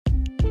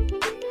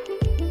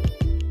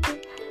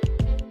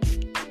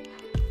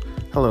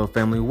Hello,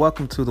 family.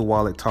 Welcome to the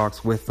Wallet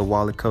Talks with the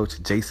Wallet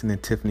Coach, Jason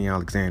and Tiffany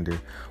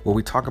Alexander, where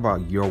we talk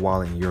about your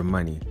wallet and your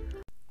money.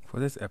 For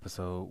this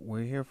episode,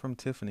 we'll hear from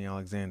Tiffany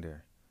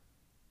Alexander.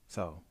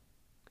 So,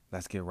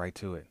 let's get right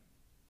to it.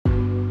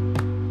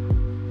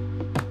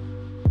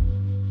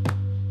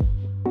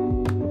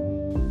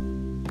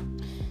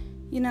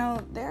 You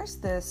know, there's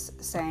this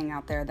saying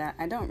out there that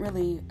I don't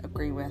really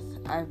agree with.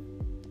 I've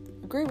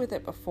agreed with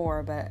it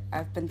before, but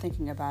I've been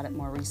thinking about it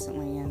more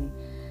recently, and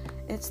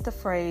it's the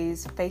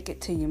phrase, fake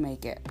it till you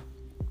make it.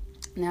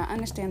 Now, I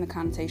understand the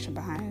connotation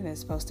behind it is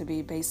supposed to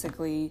be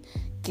basically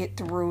get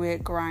through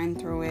it,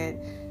 grind through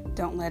it,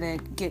 don't let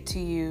it get to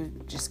you,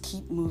 just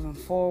keep moving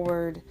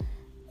forward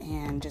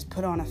and just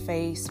put on a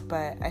face.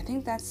 But I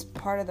think that's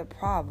part of the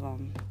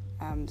problem,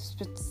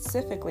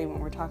 specifically when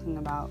we're talking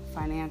about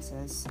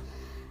finances,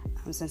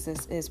 since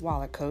this is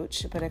Wallet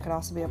Coach, but it could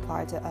also be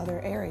applied to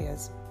other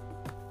areas.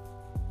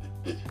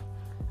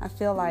 I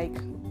feel like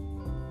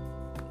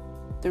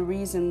the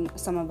reason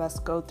some of us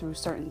go through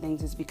certain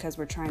things is because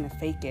we're trying to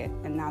fake it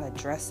and not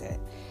address it.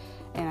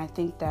 And I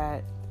think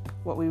that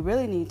what we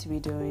really need to be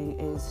doing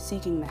is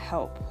seeking the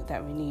help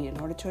that we need in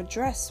order to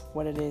address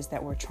what it is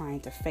that we're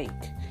trying to fake.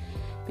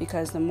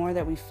 Because the more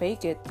that we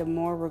fake it, the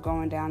more we're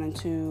going down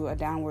into a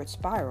downward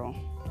spiral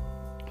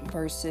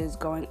versus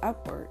going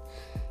upward.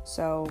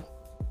 So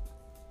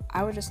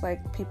I would just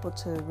like people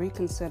to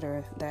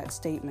reconsider that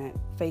statement,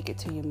 fake it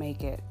till you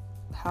make it.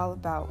 How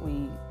about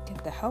we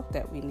get the help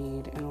that we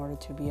need in order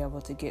to be able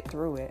to get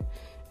through it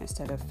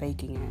instead of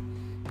faking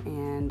it?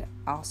 And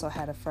I also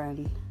had a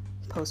friend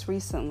post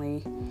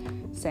recently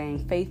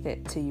saying, faith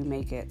it till you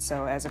make it.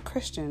 So as a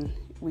Christian,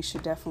 we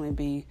should definitely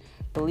be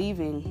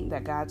believing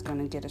that God's going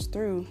to get us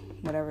through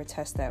whatever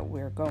test that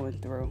we're going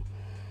through,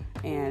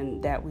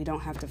 and that we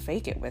don't have to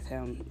fake it with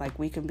Him. Like,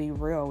 we can be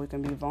real, we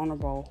can be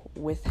vulnerable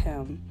with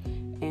Him,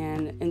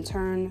 and in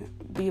turn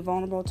be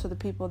vulnerable to the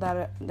people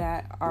that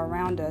are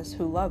around us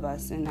who love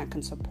us and that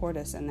can support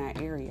us in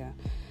that area.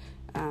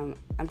 I'm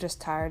just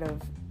tired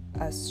of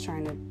us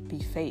trying to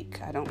be fake.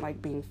 I don't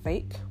like being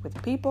fake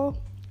with people.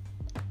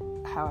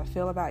 How I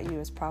feel about you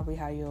is probably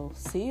how you'll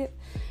see it,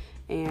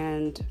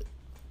 and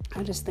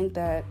I just think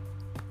that,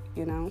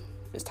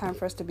 it's time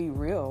for us to be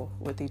real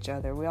with each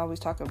other. We always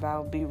talk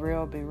about be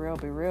real,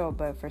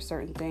 but for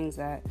certain things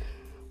that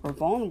we're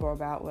vulnerable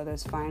about, whether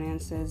it's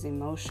finances,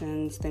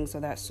 emotions, things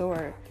of that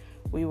sort,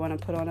 we want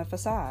to put on a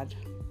facade.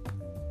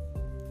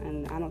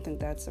 And I don't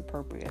think that's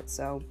appropriate.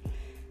 So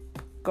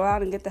go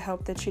out and get the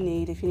help that you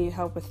need. If you need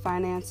help with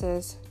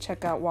finances,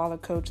 check out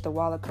Wallet Coach,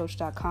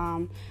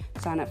 thewalletcoach.com.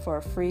 Sign up for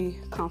a free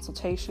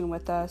consultation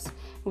with us.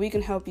 We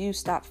can help you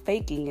stop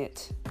faking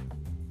it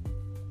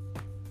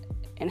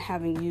and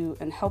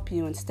help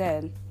you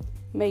instead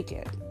make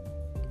it.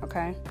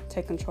 Okay?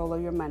 Take control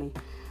of your money.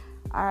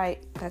 All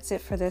right, that's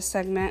it for this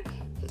segment.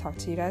 Talk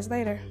to you guys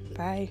later.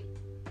 Bye.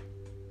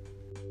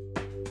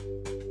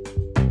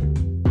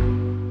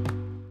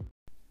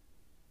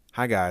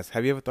 Hi guys,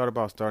 have you ever thought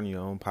about starting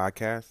your own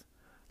podcast?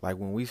 Like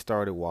when we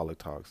started Wallet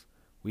Talks,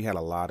 we had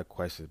a lot of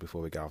questions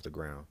before we got off the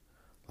ground.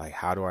 Like,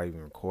 how do I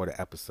even record an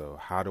episode?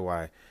 How do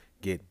I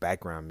get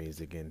background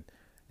music? And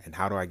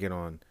how do I get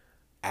on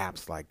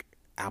apps like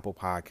Apple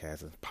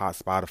Podcasts and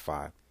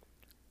Spotify?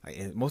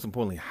 And most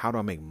importantly, how do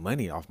I make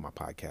money off my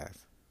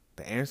podcast?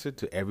 The answer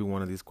to every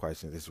one of these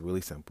questions is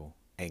really simple: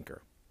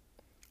 Anchor.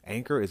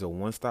 Anchor is a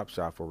one-stop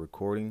shop for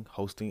recording,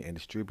 hosting, and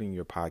distributing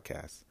your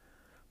podcast.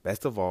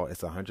 Best of all,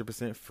 it's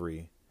 100%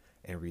 free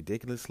and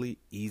ridiculously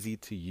easy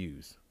to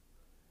use.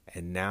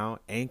 And now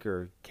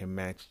Anchor can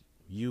match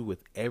you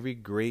with every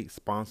great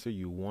sponsor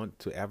you want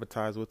to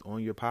advertise with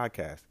on your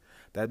podcast.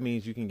 That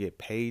means you can get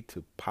paid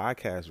to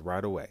podcast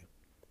right away,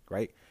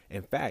 right?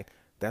 In fact,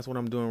 that's what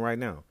I'm doing right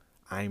now.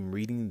 I'm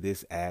reading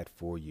this ad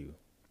for you,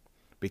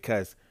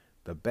 because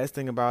the best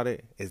thing about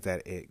it is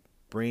that it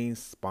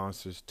brings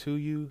sponsors to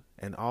you,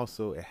 and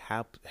also it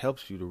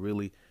helps you to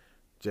really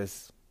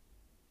just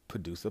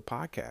produce a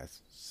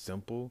podcast.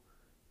 Simple.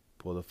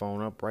 Pull the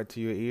phone up right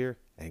to your ear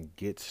and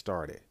get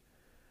started.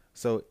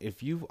 So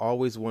if you've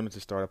always wanted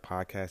to start a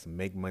podcast and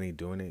make money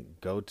doing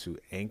it, go to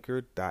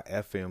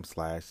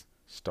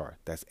anchor.fm/start.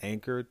 That's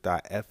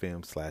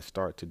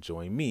anchor.fm/start to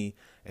join me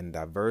and a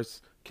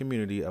diverse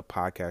community of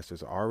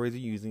podcasters already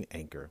using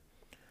Anchor.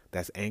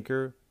 That's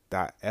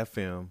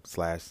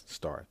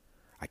anchor.fm/start.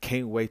 I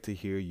can't wait to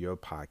hear your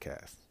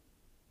podcast.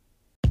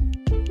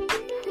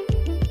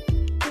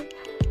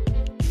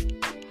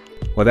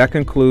 Well, that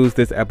concludes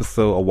this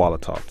episode of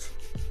Wallet Talks.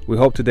 We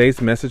hope today's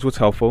message was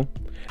helpful.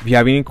 If you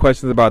have any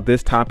questions about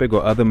this topic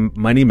or other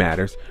money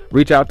matters,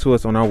 reach out to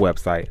us on our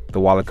website,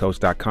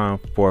 thewalletcoach.com,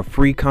 for a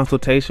free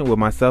consultation with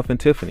myself and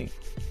Tiffany.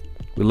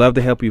 We'd love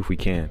to help you if we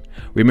can.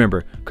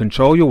 Remember,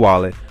 control your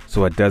wallet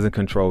so it doesn't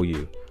control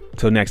you.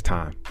 Till next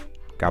time,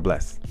 God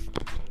bless.